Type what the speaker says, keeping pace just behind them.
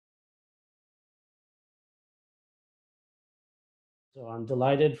So I'm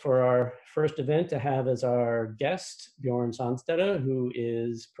delighted for our first event to have as our guest Bjorn Sandstede, who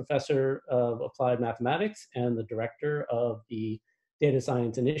is Professor of Applied Mathematics and the Director of the Data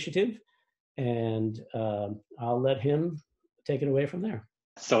Science Initiative. And I'll let him take it away from there.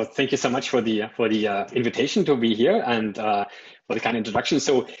 So thank you so much for the invitation to be here and for the kind introduction.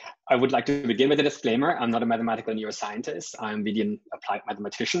 So I would like to begin with a disclaimer. I'm not a mathematical neuroscientist. I'm really an applied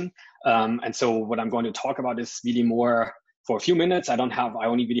mathematician. And so what I'm going to talk about is really more for a few minutes. I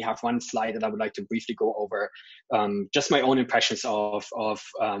only really have one slide that I would like to briefly go over. Just my own impressions of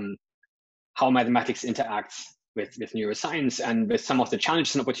how mathematics interacts with neuroscience and with some of the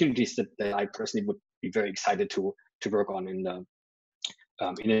challenges and opportunities that I personally would be very excited to work on in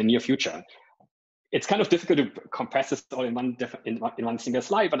the near future. It's kind of difficult to compress this all in one single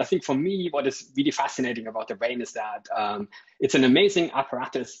slide, but I think for me, what is really fascinating about the brain is that it's an amazing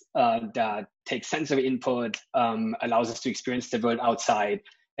apparatus that takes sensory input, allows us to experience the world outside,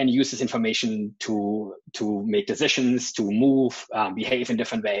 and uses information to make decisions, to move, behave in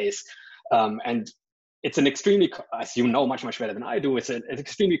different ways. And it's an extremely, as you know much better than I do, it's an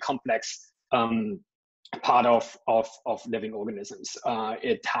extremely complex part of living organisms.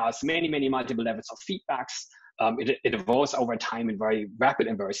 It has many multiple levels of feedbacks. It evolves over time in very rapid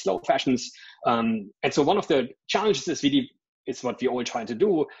and very slow fashions. And so one of the challenges is what we all try to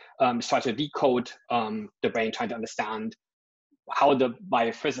do, is try to decode the brain, trying to understand how the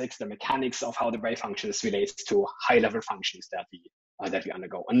biophysics, the mechanics of how the brain functions relates to high-level functions that we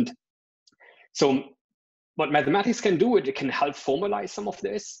undergo. And so what mathematics can do, it can help formalize some of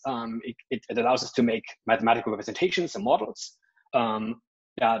this. It allows us to make mathematical representations and models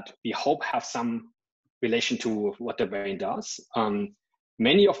that we hope have some relation to what the brain does.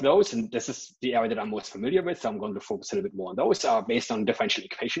 Many of those, and this is the area that I'm most familiar with, so I'm going to focus a little bit more on those, are based on differential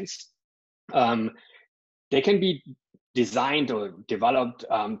equations. They can be designed or developed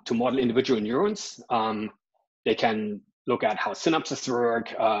to model individual neurons. They can look at how synapses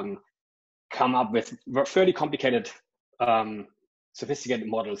work, come up with fairly complicated, sophisticated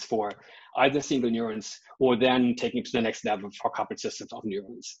models for either single neurons or then taking it to the next level for coupled systems of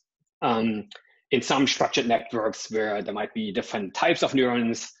neurons. In some structured networks where there might be different types of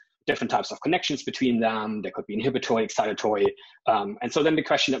neurons, different types of connections between them, there could be inhibitory, excitatory. And so then the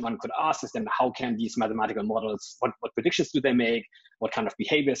question that one could ask is then how can these mathematical models, what predictions do they make? What kind of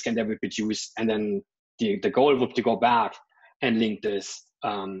behaviors can they reproduce? And then the goal would be to go back and link this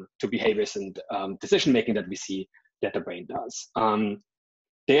to behaviors and decision-making that we see that the brain does.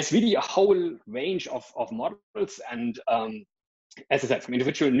 There's really a whole range of models, and as I said, from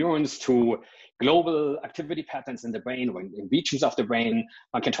individual neurons to global activity patterns in the brain or in regions of the brain,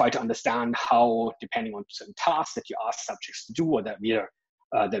 one can try to understand how, depending on certain tasks that you ask subjects to do or that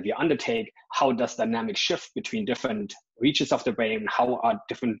we undertake, how does dynamic shift between different regions of the brain? How are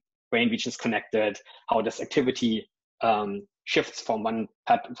different brain regions connected? How does activity shifts from one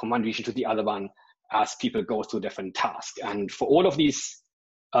region to the other one as people go through different tasks? And for all of these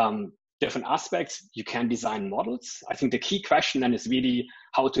different aspects, you can design models. I think the key question then is really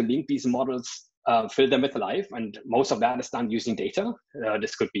how to link these models, fill them with life, and most of that is done using data.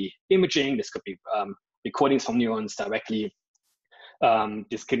 This could be imaging, this could be recordings from neurons directly.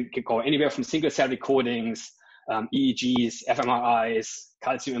 This can go anywhere from single cell recordings, EEGs, fMRIs,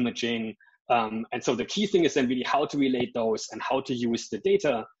 calcium imaging. And so the key thing is then really how to relate those and how to use the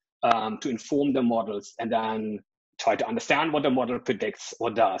data to inform the models and then try to understand what the model predicts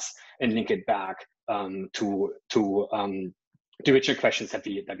or does and link it back to the richer questions that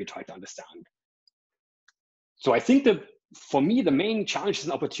we try to understand. So I think that for me, the main challenges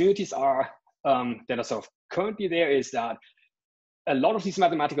and opportunities are that are sort of currently there is that a lot of these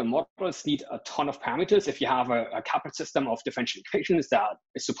mathematical models need a ton of parameters. If you have a coupled system of differential equations that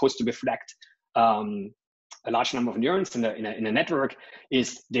is supposed to reflect a large number of neurons in a network,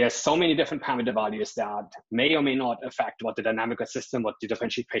 there's so many different parameter values that may or may not affect what the dynamical system, what the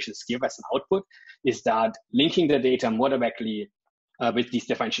differential equations give as an output, is that linking the data more directly with these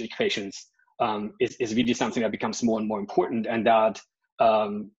differential equations is really something that becomes more and more important, and that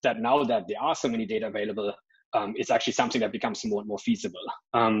now that there are so many data available, it's actually something that becomes more and more feasible.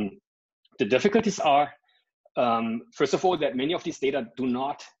 The difficulties are, first of all, that many of these data do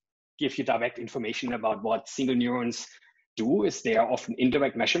not give you direct information about what single neurons do. They are often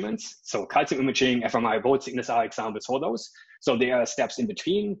indirect measurements. So calcium imaging, fMRI both signals are examples for those. So there are steps in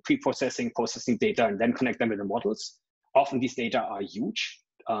between, pre-processing, processing data, and then connect them with the models. Often these data are huge.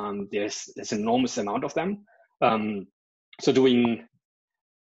 There's an enormous amount of them. So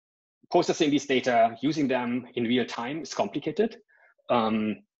processing these data, using them in real time is complicated.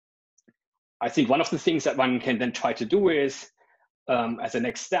 I think one of the things that one can then try to do is as a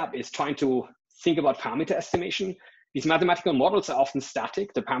next step is trying to think about parameter estimation. These mathematical models are often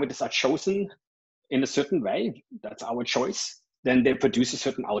static. The parameters are chosen in a certain way. That's our choice. Then they produce a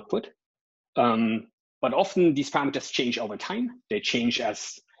certain output. But often these parameters change over time. They change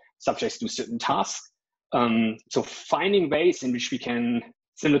as subjects do certain tasks. So finding ways in which we can,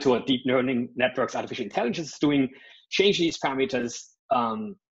 similar to what deep learning networks, artificial intelligence is doing, change these parameters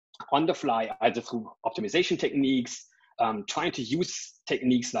on the fly, either through optimization techniques, trying to use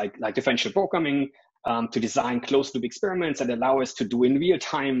techniques like differential programming to design closed loop experiments that allow us to do in real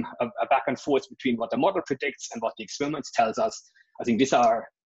time a back and forth between what the model predicts and what the experiment tells us. I think these are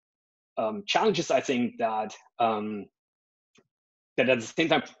challenges, I think, that at the same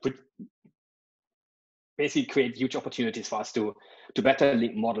time basically create huge opportunities for us to better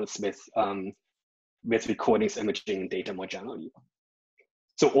link models with recordings, imaging, and data more generally.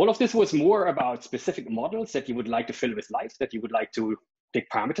 So all of this was more about specific models that you would like to fill with life, that you would like to pick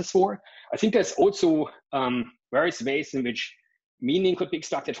parameters for. I think there's also various ways in which meaning could be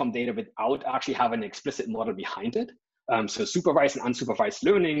extracted from data without actually having an explicit model behind it. So supervised and unsupervised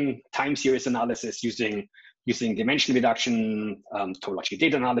learning, time series analysis using dimension reduction, topological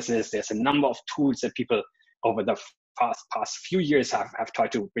data analysis. There's a number of tools that people over the past few years have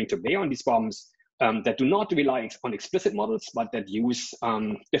tried to bring to bear on these problems that do not rely on explicit models, but that use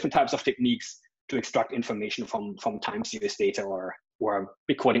different types of techniques to extract information from time series data or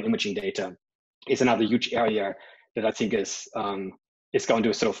recording imaging data. Is another huge area that I think is going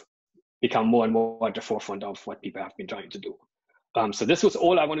to sort of become more and more at the forefront of what people have been trying to do. So this was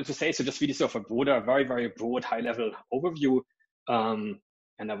all I wanted to say. So just really sort of a broader, very, very broad, high-level overview.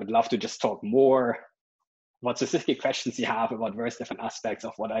 And I would love to just talk more about specific questions you have about various different aspects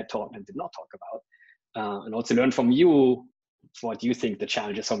of what I taught and did not talk about. And also learn from you what you think the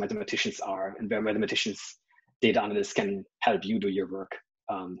challenges for mathematicians are and where mathematicians, data analysts can help you do your work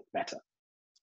better.